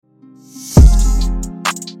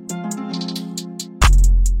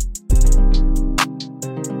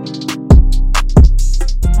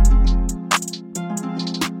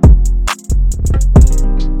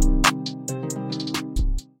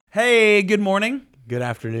Hey, good morning, Good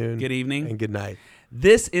afternoon. good evening. And good night.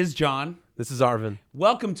 This is John. This is Arvin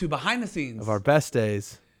Welcome to Behind the Scenes of our best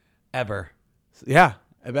days. ever. Yeah,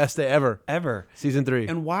 a best day ever. Ever. Season 3.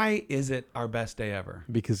 And why is it our best day ever?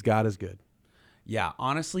 Because God is good. Yeah,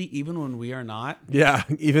 honestly, even when we are not. Yeah,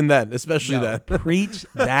 even then, especially No, then. preach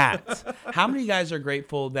that. How many of you guys are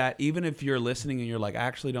grateful that even if you're listening and you're like, I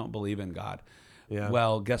actually don't believe in God? Yeah.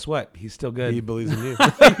 Well, guess what? He's still good. He believes in you.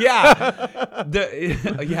 yeah.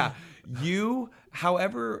 Yeah. You,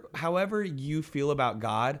 however you feel about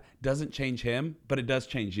God doesn't change him, but it does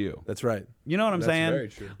change you. That's right. You know what I'm That's saying? very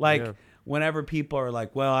true. Like Yeah. whenever people are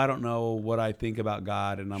like, well, I don't know what I think about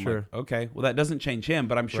God. And I'm Sure. like, okay, well, that doesn't change him,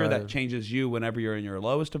 but I'm sure that Right. changes you whenever you're in your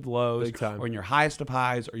lowest of lows Big time. or in your highest of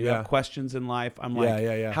highs or you Yeah. have questions in life. I'm Yeah, like,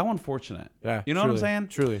 yeah. how unfortunate. Yeah. You know truly, what I'm saying?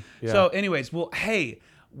 Truly. Yeah. So anyways, well, hey,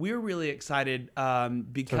 we're really excited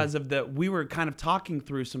because of we were kind of talking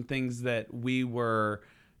through some things that we were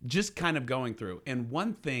just kind of going through. And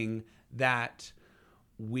one thing that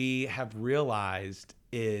we have realized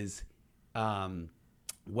is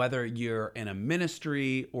whether you're in a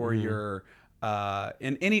ministry or you're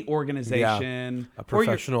in any organization a or you're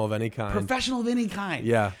professional of any kind. professional of any kind,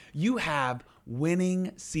 Yeah. you have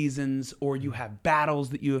winning seasons or you have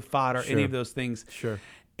battles that you have fought or any Sure. of those things. Sure.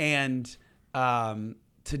 And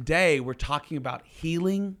today we're talking about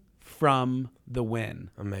healing from the win,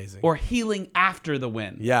 Amazing. or healing after the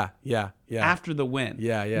win. yeah. After the win.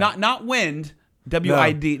 Yeah, yeah. Not wind,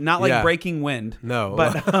 WID, not like Yeah. breaking wind. No.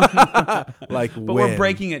 But like but we're when.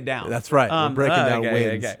 breaking it down. That's right. We're breaking down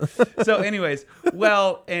wins. Okay. So anyways,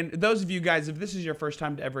 well, and those of you guys, if this is your first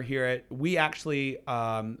time to ever hear it, we actually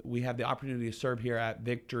we have the opportunity to serve here at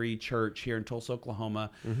Victory Church here in Tulsa, Oklahoma.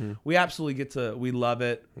 We absolutely we love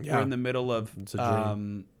it. Yeah. We're in the middle of It's a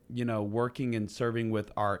dream. working and serving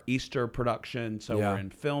with our Easter production. So Yeah. we're in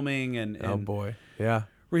filming and Oh, boy. Yeah.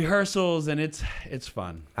 rehearsals, and it's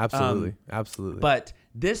fun. Absolutely. Absolutely. But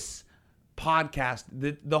this podcast,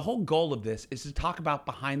 the whole goal of this is to talk about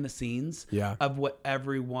behind the scenes Yeah. of what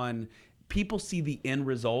people see the end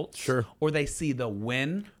results, Sure. or they see the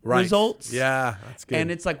win Right. results. Yeah. That's good. And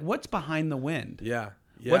it's like, what's behind the win? yeah.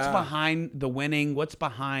 What's Yeah. behind the winning? What's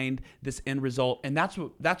behind this end result? And that's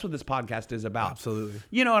what this podcast is about. Absolutely.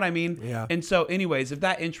 You know what I mean? Yeah. And so, anyways, if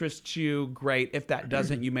that interests you, great. If that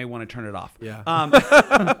doesn't, you may want to turn it off. Yeah.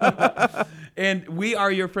 And we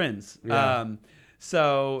are your friends. Yeah.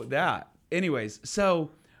 So that. Anyways,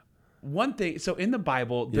 so one thing. So in the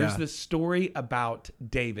Bible, there's Yeah. this story about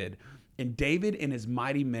David, and David and his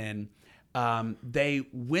mighty men. They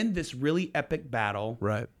win this really epic battle.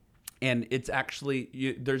 Right. And it's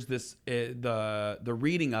actually there's this the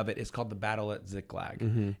reading of it is called the Battle at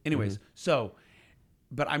Ziklag. Anyways, so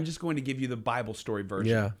but I'm just going to give you the Bible story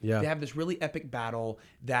version. Yeah, yeah. They have this really epic battle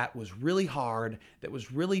that was really hard, that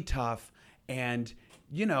was really tough, and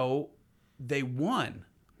they won.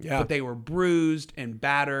 Yeah. But they were bruised and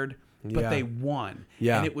battered, but Yeah. they won.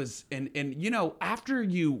 Yeah. And it was and after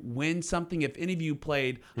you win something, if any of you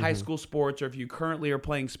played high school sports, or if you currently are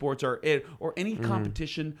playing sports, or any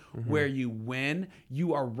competition where you win,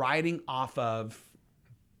 you are riding off of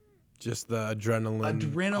Just the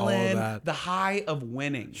adrenaline. All of that. the high of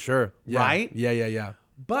winning. Sure. Yeah. Right? Yeah.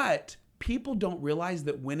 But people don't realize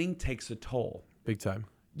that winning takes a toll. Big time.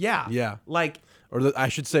 Yeah. Yeah. Like, Or I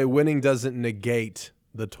should say, winning doesn't negate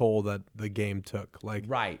the toll that the game took. Like,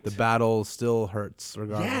 Right. the battle still hurts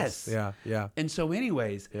regardless. Yes. Yeah. and so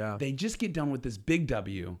anyways, Yeah. they just get done with this big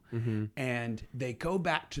W, and they go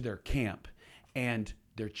back to their camp, and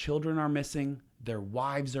their children are missing, their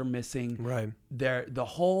wives are missing. Right. Their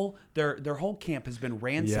whole camp has been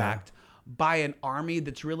ransacked by an army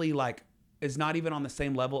that's really like is not even on the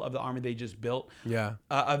same level of the army they just built. Yeah.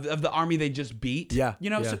 Of the army they just beat. Yeah, So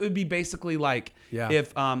yeah. it would be basically like Yeah.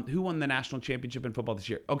 if who won the national championship in football this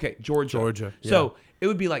year? Okay, Georgia. Georgia, So it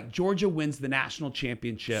would be like Georgia wins the national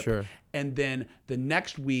championship. Sure. And then the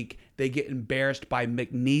next week they get embarrassed by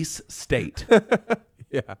McNeese State.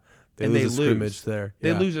 Yeah. They and lose they a lose. scrimmage there.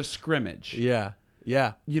 They Yeah. lose a scrimmage. Yeah.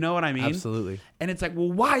 Yeah. You know what I mean? Absolutely. And it's like,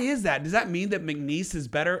 well, why is that? Does that mean that McNeese is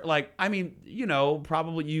better? Like, I mean,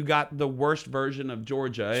 probably you got the worst version of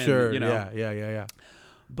Georgia. And, Sure. Yeah. Yeah.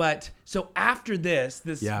 But so after this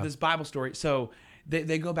Yeah. Bible story, so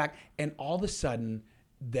they go back, and all of a sudden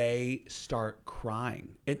they start crying.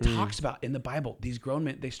 It talks about in the Bible, these grown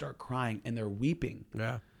men, they start crying and they're weeping.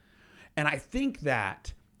 Yeah. And I think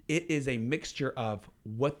that it is a mixture of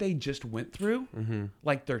what they just went through,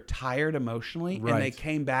 like they're tired emotionally, and they Right.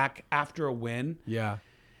 came back after a win, Yeah.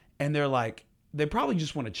 and they're like, they probably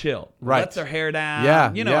just want to chill, Right. let their hair down,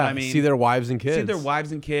 Yeah. you know yeah. what I mean? See their wives and kids. See their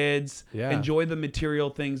wives and kids, Yeah. enjoy the material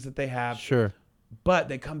things that they have. Sure. but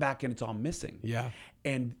they come back and it's all missing. Yeah.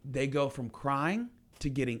 And they go from crying to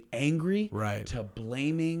getting angry Right. to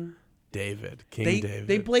blaming David, King they, David.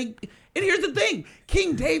 They blame, and here's the thing: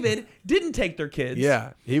 King David didn't take their kids.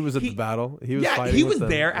 Yeah, he was at the battle. He was fighting he with was them.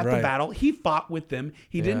 there at the Right. battle. He fought with them.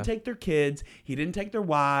 He Yeah. didn't take their kids. He didn't take their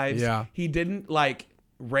wives. Yeah. He didn't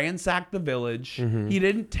ransack the village. Mm-hmm. He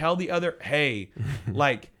didn't tell the other, hey,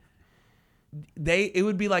 it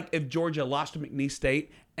would be like if Georgia lost to McNeese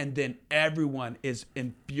State and then everyone is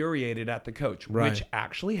infuriated at the coach, Right. which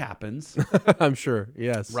actually happens, I'm sure.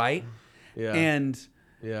 Yes. right? Yeah. And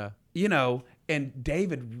yeah. And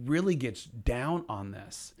David really gets down on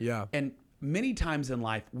this. Yeah. And many times in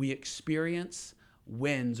life, we experience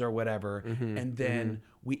wins or whatever, Mm-hmm. and then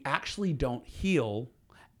we actually don't heal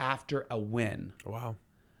after a win, Wow.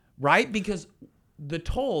 right? Because the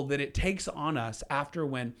toll that it takes on us after a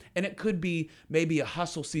win, and it could be maybe a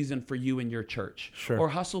hustle season for you and your church, Sure. or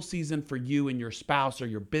hustle season for you and your spouse or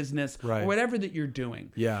your business, Right. or whatever that you're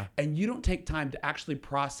doing. Yeah. And you don't take time to actually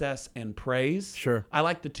process and praise. Sure. I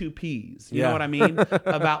like the 2 P's. You Yeah. know what I mean?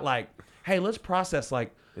 About hey, let's process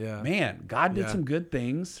Yeah. man, God did Yeah. some good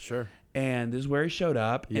things. Sure. And this is where he showed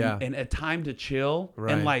up. Yeah. And a time to chill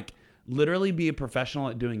Right. and literally be a professional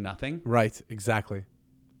at doing nothing, Right. Exactly.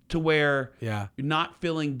 to where Yeah. you're not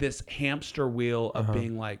feeling this hamster wheel of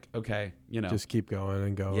being okay, Just keep going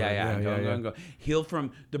and go. go. Heal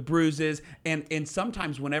from the bruises. And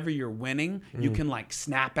sometimes whenever you're winning, you can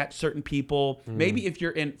snap at certain people. Maybe if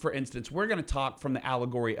you're for instance, we're going to talk from the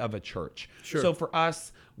allegory of a church. Sure. So for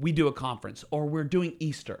us, we do a conference or we're doing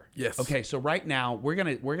Easter. Yes. Okay. So right now we're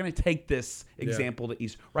going to take this example to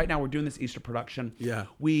Easter. Right now we're doing this Easter production. Yeah.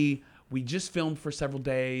 We just filmed for several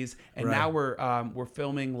days, and Right. now we're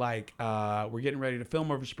filming we're getting ready to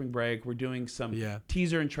film over spring break. We're doing some Yeah.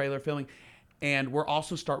 teaser and trailer filming, and we're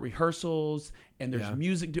also start rehearsals, and there's Yeah.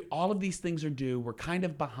 music due. All of these things are due. We're kind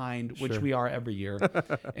of behind, which Sure. we are every year,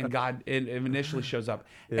 and God it initially shows up,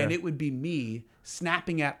 Yeah. and it would be me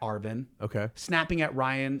snapping at Arvin. Okay. Snapping at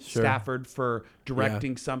Ryan Sure. Stafford for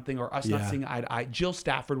directing something, or us not Yeah. seeing eye to eye. Jill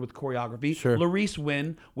Stafford with choreography. Sure. Larice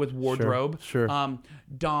Wynn with wardrobe. Sure.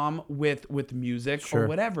 Dom with music Sure. or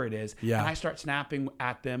whatever it is. Yeah. And I start snapping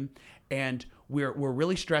at them, and we're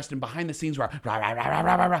really stressed, and behind the scenes we're rah, rah, rah, rah,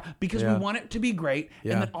 rah, rah, rah, because Yeah. we want it to be great.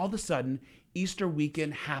 Yeah. And then all of a sudden, Easter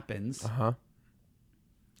weekend happens. Huh.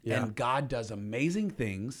 Yeah. And God does amazing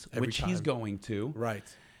things, Every which He's time. going to. Right.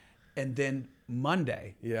 And then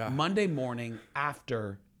Monday morning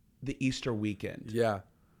after the Easter weekend, Yeah.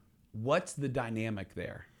 what's the dynamic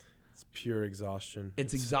there? It's pure exhaustion.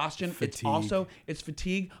 It's exhaustion. fatigue. It's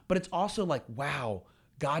fatigue, but it's also wow,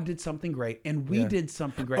 God did something great, and we did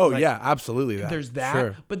something great. Oh yeah, absolutely. There's that,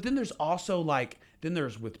 Sure. but then there's also then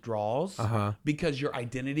there's withdrawals because your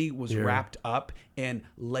identity was wrapped up in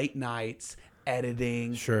late nights,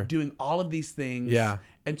 editing, Sure. doing all of these things. Yeah.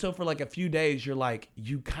 And so for a few days, you're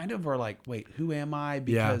you kind of are wait, who am I?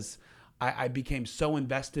 Because I became so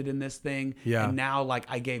invested in this thing. Yeah. And now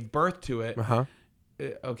I gave birth to it.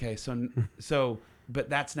 Okay. So, but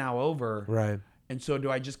that's now over. Right. And so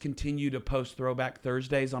do I just continue to post Throwback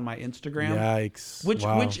Thursdays on my Instagram? Yikes. Which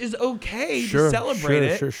Wow. is okay Sure, to celebrate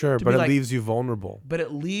it. Sure. to But be it leaves you vulnerable. But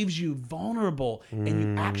it leaves you vulnerable, and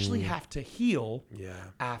you actually have to heal Yeah.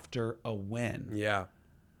 after a win. Yeah.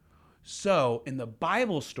 So in the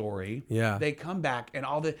Bible story, Yeah. they come back and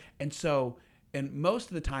and most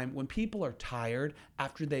of the time when people are tired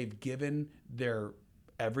after they've given their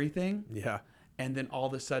everything, Yeah. and then all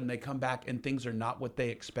of a sudden they come back and things are not what they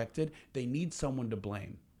expected, they need someone to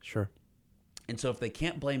blame. Sure. And so if they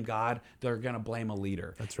can't blame God, they're going to blame a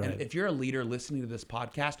leader. That's right. And if you're a leader listening to this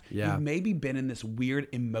podcast, Yeah. you've maybe been in this weird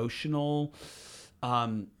emotional,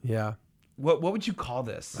 Yeah. what would you call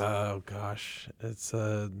this? Oh gosh, it's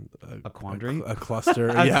a quandary? a cluster.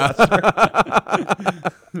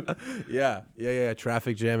 Yeah. yeah.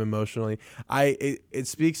 Traffic jam emotionally. It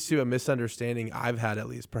speaks to a misunderstanding I've had, at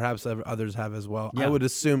least. Perhaps others have as well. Yeah. I would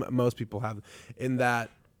assume most people have, in that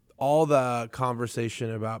all the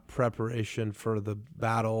conversation about preparation for the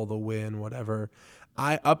battle, the win, whatever.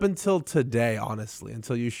 Up until today, honestly,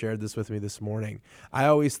 until you shared this with me this morning, I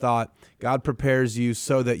always thought God prepares you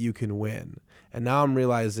so that you can win. And now I'm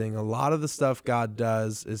realizing a lot of the stuff God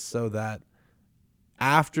does is so that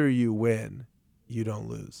after you win, you don't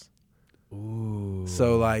lose. Ooh.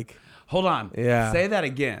 So Hold on. Yeah. Say that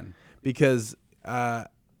again. Because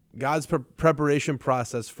God's preparation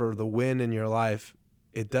process for the win in your life,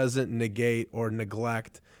 it doesn't negate or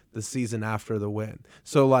neglect the season after the win.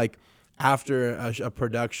 So after a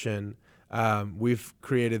production, we've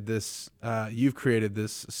created this, you've created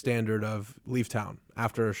this standard of leave town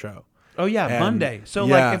after a show. Oh yeah, And, Monday. So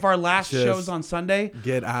yeah, like if our last just show's on Sunday,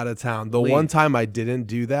 get out of town. The Leave. one time I didn't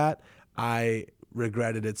do that, I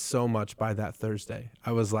regretted it so much by that Thursday.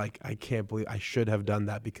 I was like, I can't believe I should have done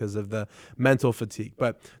that because of the mental fatigue.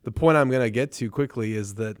 But the point I'm going to get to quickly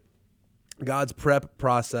is that God's prep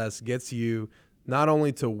process gets you not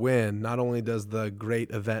only to win, not only does the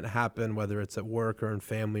great event happen, whether it's at work or in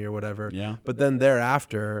family or whatever, Yeah. but then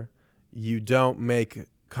thereafter, you don't make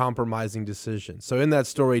compromising decisions. So in that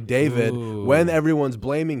story, David, Ooh. when everyone's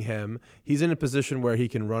blaming him, he's in a position where he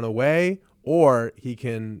can run away or he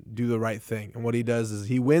can do the right thing. And what he does is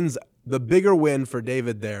he wins. The bigger win for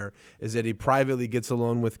David there is that he privately gets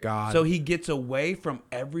alone with God. so he gets away from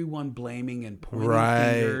everyone blaming and pointing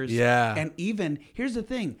Right, fingers. yeah. And even here's the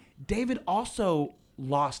thing, David also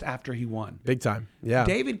lost after he won. Big time. Yeah.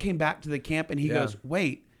 David came back to the camp and he Yeah. goes,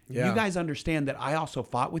 "Wait, Yeah. you guys understand that I also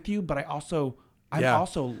fought with you, but I've Yeah.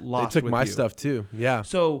 also They lost took with my you." stuff too. Yeah.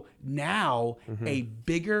 So now a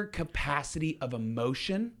bigger capacity of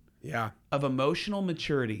emotion, Yeah. of emotional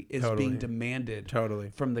maturity is Totally. being demanded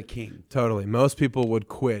Totally. from the king. Totally. Most people would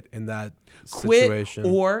quit in that Quit situation.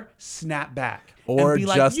 or snap back. Or and be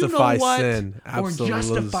like, justify you know what? sin. Or Absolutely.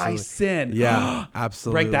 justify sin. Yeah,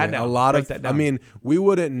 absolutely. Break that down. A lot Break of, that I down. mean, we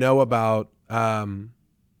wouldn't know about, and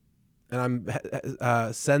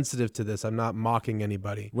I'm sensitive to this. I'm not mocking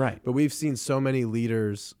anybody. Right. But we've seen so many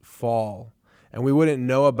leaders fall, and we wouldn't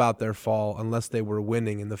know about their fall unless they were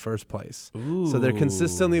winning in the first place. So they're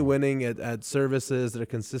consistently winning at services. They're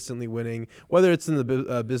consistently winning, whether it's in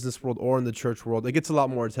the business world or in the church world. It gets a lot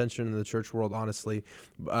more attention in the church world, honestly,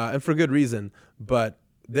 and for good reason. But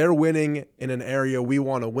they're winning in an area we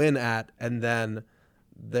want to win at, and then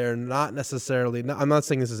they're not necessarily, I'm not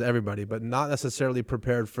saying this is everybody, but not necessarily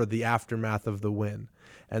prepared for the aftermath of the win.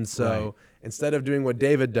 And so instead of doing what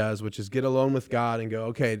David does, which is get alone with God and go,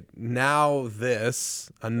 okay, now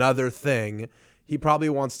this, another thing, he probably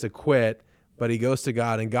wants to quit, but he goes to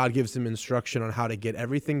God and God gives him instruction on how to get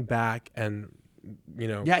everything back and,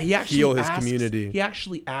 he actually heal his asks, community. He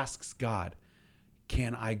actually asks God,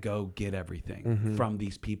 "Can I go get everything from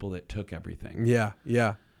these people that took everything?" Yeah,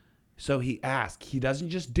 yeah, So he asks. He doesn't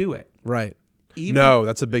just do it. right. Even- No,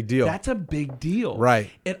 that's a big deal. That's a big deal. Right.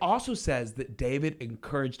 It also says that David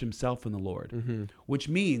encouraged himself in the Lord, which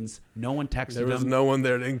means no one texted There was him. no one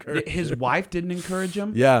there to encourage. His wife didn't encourage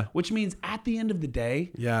him. Yeah. Which means at the end of the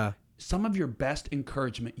day, Yeah, some of your best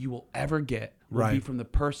encouragement you will ever get will be Right. from the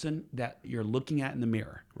person that you're looking at in the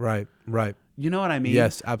mirror. right, right. You know what I mean?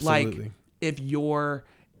 Yes, absolutely. Like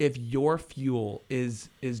if your fuel is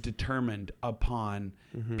determined upon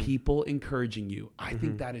people encouraging you, I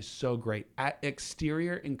think that is so great.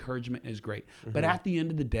 Exterior encouragement is great, but at the end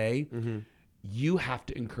of the day, you have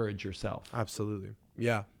to encourage yourself. Absolutely.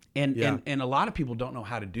 Yeah. And, Yeah. and a lot of people don't know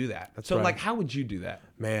how to do that. So right. like, how would you do that?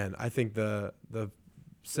 Man, I think the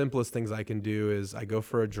simplest things I can do is I go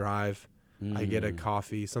for a drive, I get a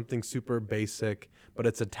coffee, something super basic, but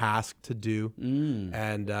it's a task to do.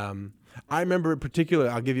 And I remember in particular,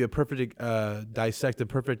 I'll give you a perfect, dissect a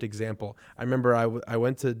perfect example. I remember I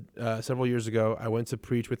went to, several years ago, I went to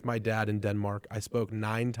preach with my dad in Denmark. I spoke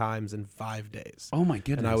 9 times in 5 days. Oh my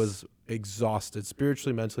goodness. And I was exhausted,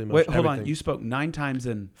 spiritually, mentally, Wait, emotionally. hold everything. on. You spoke 9 times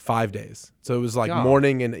in 5 days. So it was like God.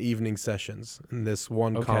 morning and evening sessions in this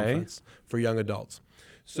one Okay. conference for young adults.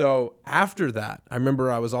 So after that, I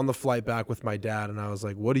remember I was on the flight back with my dad and I was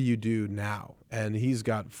like, what do you do now? And he's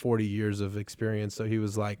got 40 years of experience. So he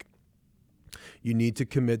was like, you need to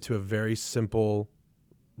commit to a very simple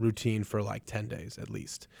routine for like 10 days at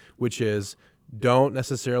least, which is don't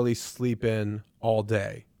necessarily sleep in all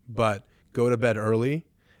day, but go to bed early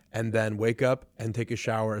and then wake up and take a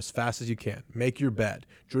shower as fast as you can. Make your bed,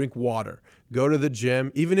 drink water, go to the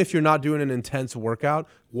gym. Even if you're not doing an intense workout,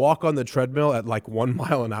 walk on the treadmill at like 1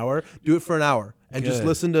 mile an hour. Do it for an hour and just Good.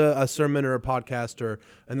 listen to a sermon or a podcast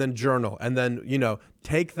and then journal. And then,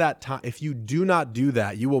 take that time. If you do not do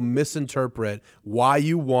that, you will misinterpret why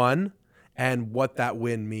you won and what that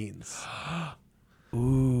win means.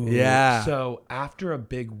 Ooh. Yeah. So after a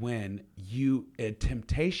big win, a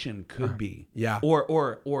temptation could be, Yeah.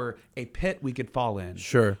 or a pit we could fall in.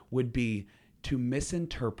 Sure. Would be to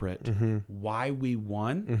misinterpret why we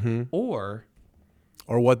won, or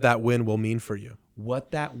Or what that win will mean for you.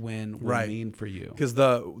 what that win will Right. mean for you. Because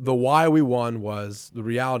the why we won was, the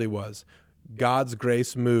reality was God's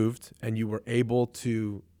grace moved and you were able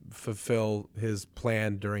to fulfill his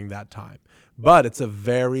plan during that time. But it's a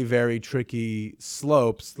very, very tricky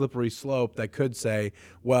slippery slope that could say,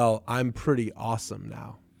 well, I'm pretty awesome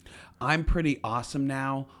now. I'm pretty awesome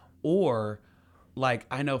now, or like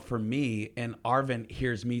I know for me, and Arvin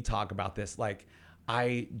hears me talk about this, like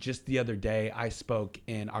I just the other day I spoke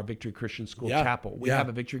in our Victory Christian School chapel. We Yeah. have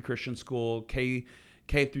a Victory Christian School, K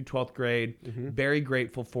through 12th grade. Very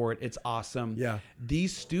grateful for it. It's awesome. Yeah.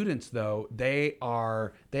 These students though, they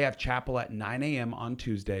have chapel at 9 a.m. on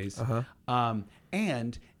Tuesdays.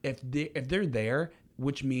 And if they're there,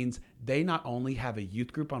 which means they not only have a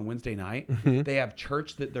youth group on Wednesday night, they have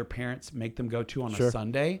church that their parents make them go to on a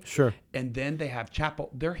Sunday. Sure. And then they have chapel.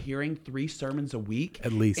 They're hearing 3 sermons a week.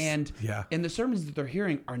 At least. And the sermons that they're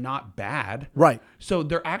hearing are not bad. Right. So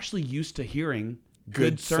they're actually used to hearing Good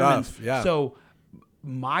good sermons. stuff, yeah. So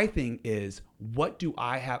my thing is, what do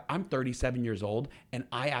I have? I'm 37 years old, and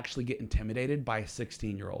I actually get intimidated by a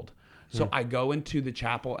 16-year-old. So I go into the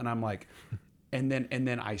chapel, and I'm like, and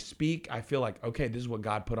then I speak. I feel like, okay, this is what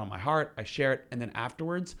God put on my heart. I share it, and then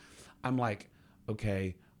afterwards, I'm like,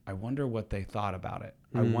 okay, I wonder what they thought about it.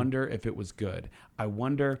 I wonder if it was good. I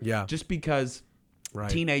wonder, just because. Right.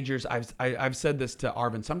 Teenagers, I've said this to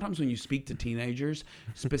Arvin. Sometimes when you speak to teenagers,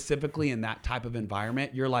 specifically in that type of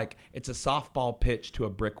environment, you're like, it's a softball pitch to a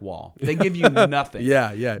brick wall. They give you nothing.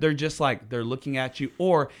 Yeah. They're just like, they're looking at you.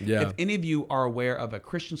 Or Yeah. if any of you are aware of a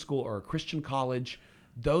Christian school or a Christian college,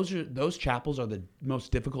 those chapels are the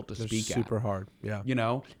most difficult to speak at. Super hard. Yeah. You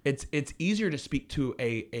know, it's easier to speak to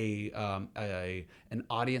an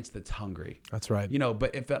audience that's hungry. That's right. You know,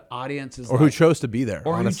 but if an audience is Or who chose to be there,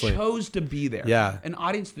 or honestly. who chose to be there. Yeah. An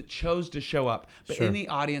audience that chose to show up. But Sure. any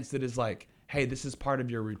audience that is like, hey, this is part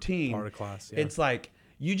of your routine. Part of class, yeah. It's like,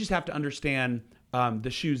 you just have to understand the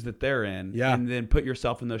shoes that they're in. Yeah. And then put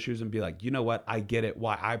yourself in those shoes and be like, you know what? I get it.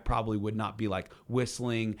 Why I probably would not be like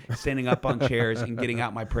whistling, standing up on chairs and getting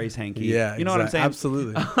out my praise hanky. Yeah. You know what I'm saying?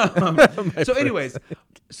 Absolutely. So anyways,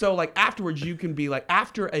 so like afterwards you can be like,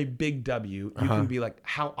 after a big W, you can be like,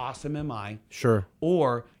 how awesome am I? Sure.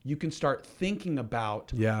 Or you can start thinking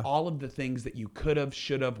about Yeah. all of the things that you could have,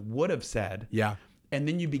 should have, would have said. Yeah. And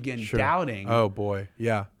then you begin Sure. doubting. Oh boy.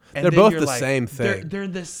 Yeah. and They're then both you're the like, same thing. They're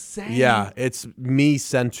the same. Yeah, it's me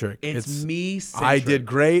centric. It's me centric. I did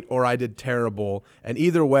great or I did terrible, and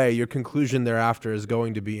either way, your conclusion thereafter is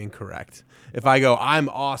going to be incorrect. If I go, I'm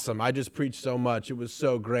awesome, I just preached so much, it was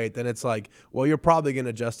so great, then it's like, well, you're probably going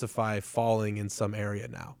to justify falling in some area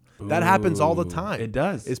now. That happens all the time. It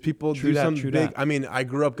does. Is people True do that, some true big. that. I mean, I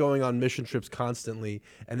grew up going on mission trips constantly,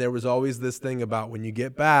 and there was always this thing about when you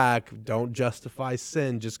get back, don't justify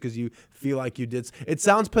sin just because you feel like you did. It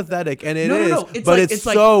sounds pathetic, and it is, It's but like, it's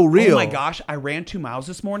like, so real. Oh my gosh, I ran 2 miles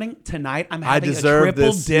this morning. Tonight I'm I having a deserve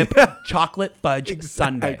triple this. dip Yeah. chocolate fudge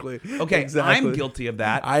sundae. Okay, Exactly. I'm guilty of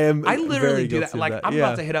that. I am I literally very do guilty that. of Like that. I'm Yeah.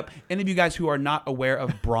 about to hit up any of you guys who are not aware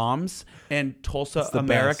of Brahms in Tulsa, the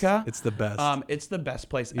America. best. It's the best. It's the best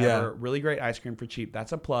place Yeah. ever. Really great ice cream for cheap.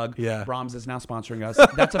 That's a plug. Yeah. Brahms is now sponsoring us.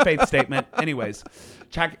 That's a faith statement. Anyways,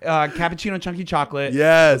 cappuccino chunky chocolate.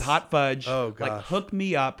 Yes. With hot fudge. Oh, Like gosh. hook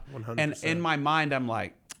me up. 100%. And in my mind, I'm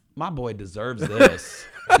like, my boy deserves this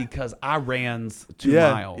because I ran 2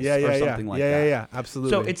 miles or something like that. Yeah,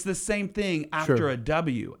 absolutely. So it's the same thing after Sure. a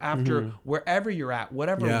W, after wherever you're at,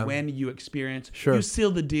 whatever Yeah. win you experience, Sure. you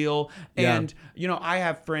seal the deal. Yeah. And you know, I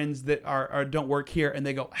have friends that are don't work here, and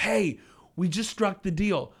they go, "Hey, we just struck the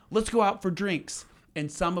deal. Let's go out for drinks." And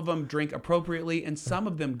some of them drink appropriately, and some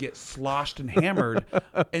of them get sloshed and hammered.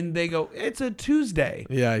 And they go, "It's a Tuesday."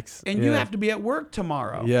 Yikes. And you have to be at work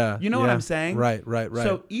tomorrow. Yeah. You know what yeah. I'm saying? Right.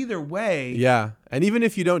 So either way, Yeah. And even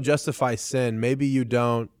if you don't justify sin, maybe you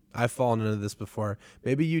don't. I've fallen into this before.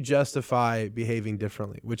 Maybe you justify behaving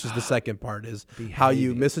differently, which is the second part, is how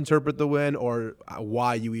you misinterpret the win or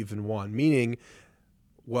why you even won. Meaning,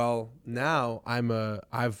 well, now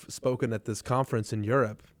I've spoken at this conference in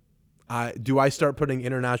Europe. Do I start putting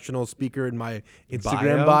international speaker in my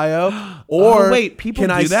Instagram bio? Or wait, people can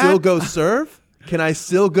do I that? still go serve? Can I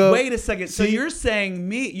still go? Wait a second. So See- you're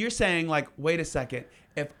saying like, wait a second.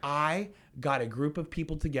 If I got a group of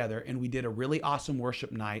people together and we did a really awesome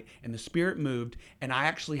worship night and the Spirit moved and I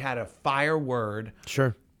actually had a fire word,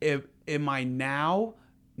 Sure. am I now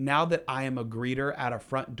that I am a greeter at a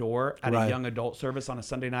front door at Right. a young adult service on a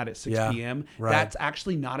Sunday night at 6 Yeah, p.m., right. that's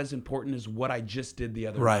actually not as important as what I just did the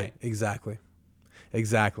other Right. night. Exactly.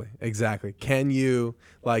 Can you,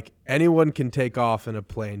 like, anyone can take off in a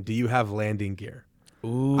plane. Do you have landing gear?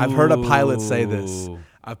 I've heard a pilot say this.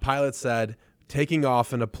 A pilot said, taking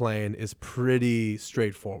off in a plane is pretty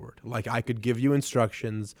straightforward. Like, I could give you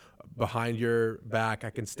instructions behind your back. I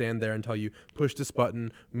can stand there and tell you, push this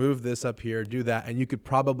button, move this up here, do that, and you could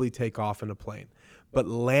probably take off in a plane. But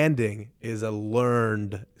landing is a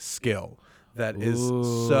learned skill. that is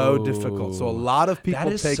so difficult. So a lot of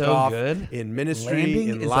people take off in ministry, Landing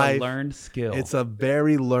in is life. a learned skill. It's a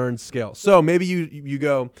very learned skill. So maybe you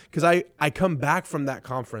go, because I come back from that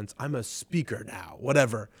conference. I'm a speaker now,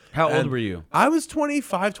 whatever. How old were you? I was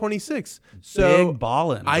 25, 26. So Big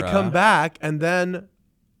ballin', I bruh. come back, and then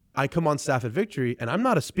I come on staff at Victory, and I'm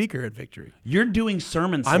not a speaker at Victory. You're doing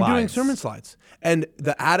sermon slides. I'm doing sermon slides. And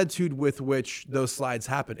the attitude with which those slides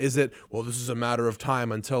happen, is it, well, this is a matter of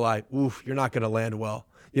time until you're not going to land well.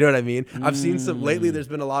 You know what I mean? I've seen lately there's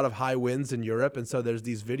been a lot of high winds in Europe. And so there's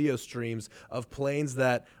these video streams of planes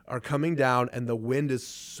that are coming down, and the wind is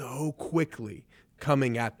so quickly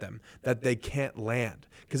coming at them that they can't land.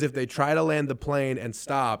 Because if they try to land the plane and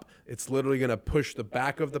stop, it's literally going to push the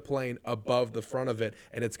back of the plane above the front of it,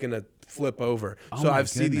 and it's going to flip over. Oh So my I've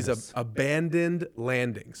seen these goodness. abandoned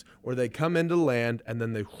landings where they come into land, and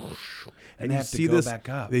then they whoosh, and they you have to see go this. back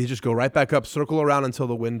up. They just go right back up, circle around until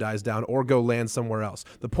the wind dies down, or go land somewhere else.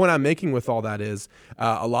 The point I'm making with all that is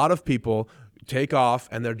a lot of people take off,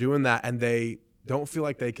 and they're doing that, and they don't feel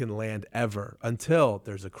like they can land ever until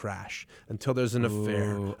there's a crash, until there's an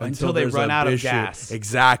affair, until they there's run a out of issue. gas.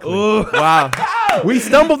 Exactly. Wow. We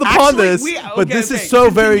stumbled upon Actually, this, okay, but this okay, is so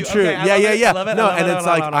very continue. true. Okay, I love it. No, I love and it. it's I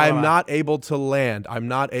love like it. I love I'm it. not able to land. I'm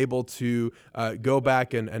not able to go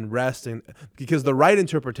back and rest, and because the right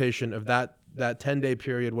interpretation of that 10-day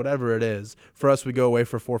period, whatever it is, for us we go away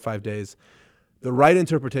for 4 or 5 days. The right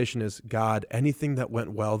interpretation is, God, anything that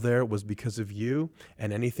went well there was because of you,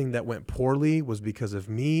 and anything that went poorly was because of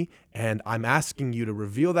me, and I'm asking you to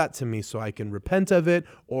reveal that to me so I can repent of it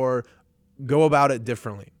or go about it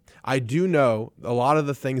differently. I do know a lot of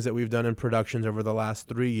the things that we've done in productions over the last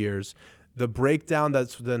 3 years, the breakdown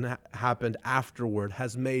that's then happened afterward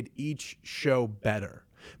has made each show better.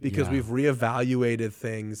 Because we've reevaluated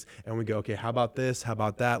things, and we go, okay, how about this? How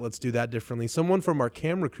about that? Let's do that differently. Someone from our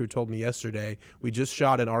camera crew told me yesterday, we just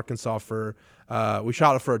shot in Arkansas we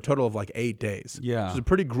shot it for a total of like 8 days. Yeah. Which is a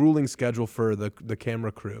pretty grueling schedule for the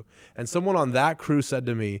camera crew. And someone on that crew said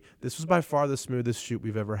to me, this was by far the smoothest shoot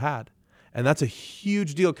we've ever had. And that's a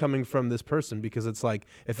huge deal coming from this person, because it's like,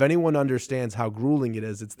 if anyone understands how grueling it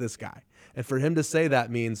is, it's this guy. And for him to say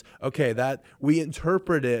that means, okay, that we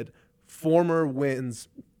interpreted former wins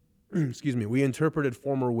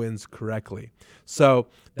correctly. So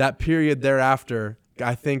that period thereafter,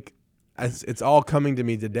 I think, as it's all coming to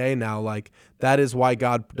me today now, like that is why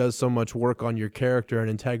God does so much work on your character and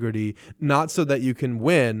integrity, not so that you can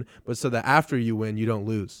win, but so that after you win, you don't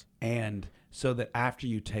lose. And so that after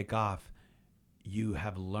you take off, you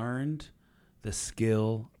have learned the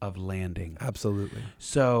skill of landing. Absolutely.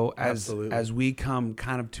 So as we come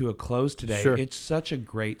kind of to a close today, Sure. It's such a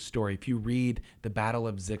great story. If you read the Battle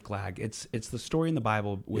of Ziklag, it's the story in the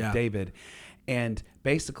Bible with David. And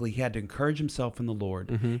basically he had to encourage himself in the Lord.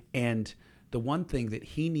 Mm-hmm. And the one thing that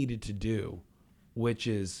he needed to do, which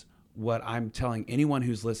is what I'm telling anyone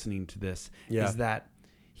who's listening to this, is that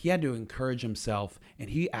he had to encourage himself, and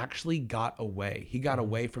he actually got away. He got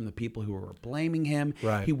away from the people who were blaming him.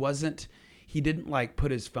 Right. He didn't like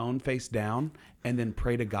put his phone face down and then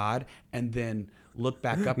pray to God and then look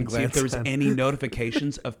back up and see if there was any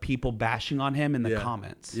notifications of people bashing on him in the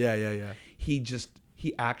comments. Yeah. He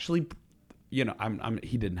actually, he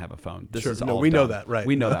didn't have a phone. This Sure. is No, all we know done. that, right.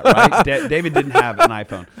 We know that, right? David didn't have an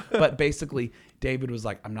iPhone. But basically, David was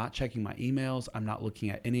like, I'm not checking my emails. I'm not looking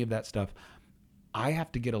at any of that stuff. I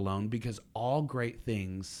have to get alone, because all great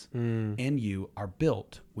things in you are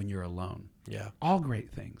built when you're alone. Yeah. All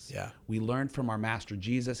great things. Yeah. We learned from our master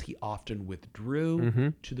Jesus. He often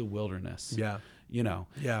withdrew to the wilderness. Yeah.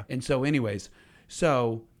 Yeah. And so anyways,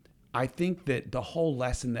 I think that the whole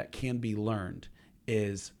lesson that can be learned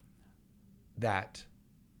is that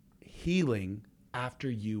healing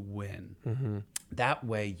after you win. Mm-hmm. That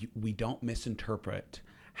way we don't misinterpret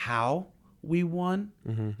how we won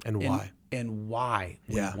And why. And why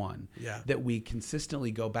we won. Yeah. That we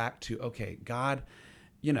consistently go back to, okay, God,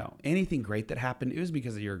 anything great that happened, it was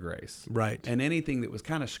because of your grace. Right. And anything that was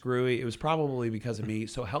kind of screwy, it was probably because of me.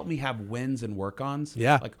 So help me have wins and work-ons.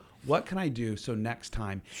 Yeah. Like, what can I do so next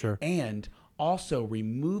time? Sure. And also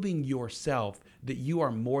removing yourself, that you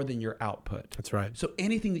are more than your output. That's right. So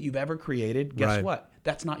anything that you've ever created, guess Right. what?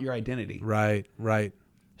 That's not your identity. Right.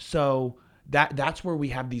 So that's where we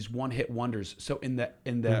have these one-hit wonders. So in the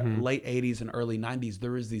late 80s and early 90s,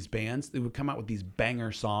 there was these bands that would come out with these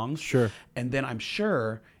banger songs. Sure. And then I'm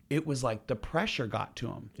sure it was like the pressure got to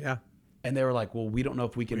them. Yeah. And they were like, well, we don't know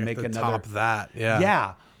if we can make To another. top that. Yeah.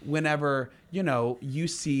 Yeah. Whenever, you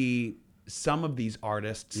see some of these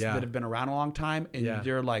artists Yeah. that have been around a long time, and Yeah.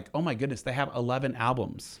 you're like, oh my goodness, they have 11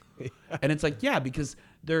 albums. And it's like, yeah, because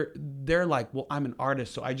they're like, well, I'm an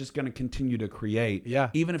artist, so I'm just going to continue to create. Yeah.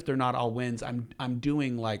 Even if they're not all wins, I'm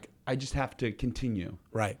doing like, I just have to continue.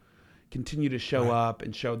 Right. Continue to show up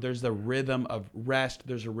and show. There's the rhythm of rest.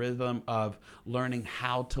 There's a rhythm of learning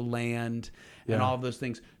how to land and all of those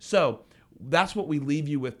things. So that's what we leave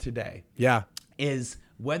you with today. Yeah. Is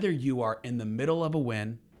whether you are in the middle of a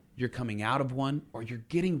win, you're coming out of one, or you're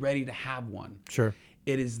getting ready to have one. Sure.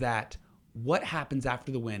 It is that what happens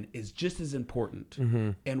after the win is just as important.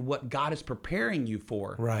 And what God is preparing you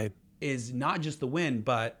for is not just the win,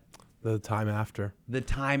 but the time after. The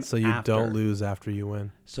time so you after. don't lose after you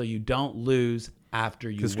win. So you don't lose after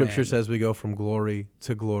you win. Because Scripture says we go from glory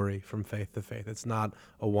to glory, from faith to faith. It's not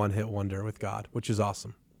a one-hit wonder with God, which is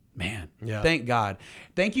awesome. Man, thank God.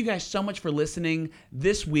 Thank you guys so much for listening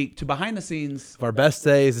this week to Behind the Scenes. Of our best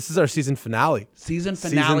days. This is our season finale. Season 3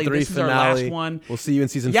 this is finale. Our last one. We'll see you in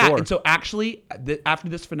season 4. Yeah, and so actually, after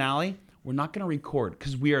this finale, we're not going to record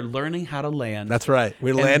because we are learning how to land. That's right.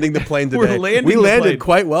 We're landing the plane today. We're landing we the landed plane.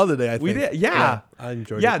 quite well today, I think. We did, yeah. I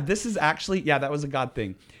enjoyed it. Yeah, this is actually, that was a God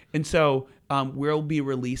thing. And so we'll be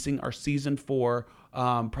releasing our season 4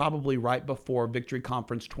 probably right before Victory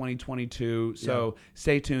Conference 2022. So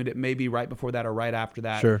stay tuned. It may be right before that or right after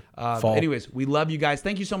that. Sure. Anyways, we love you guys.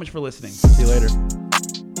 Thank you so much for listening. See you later.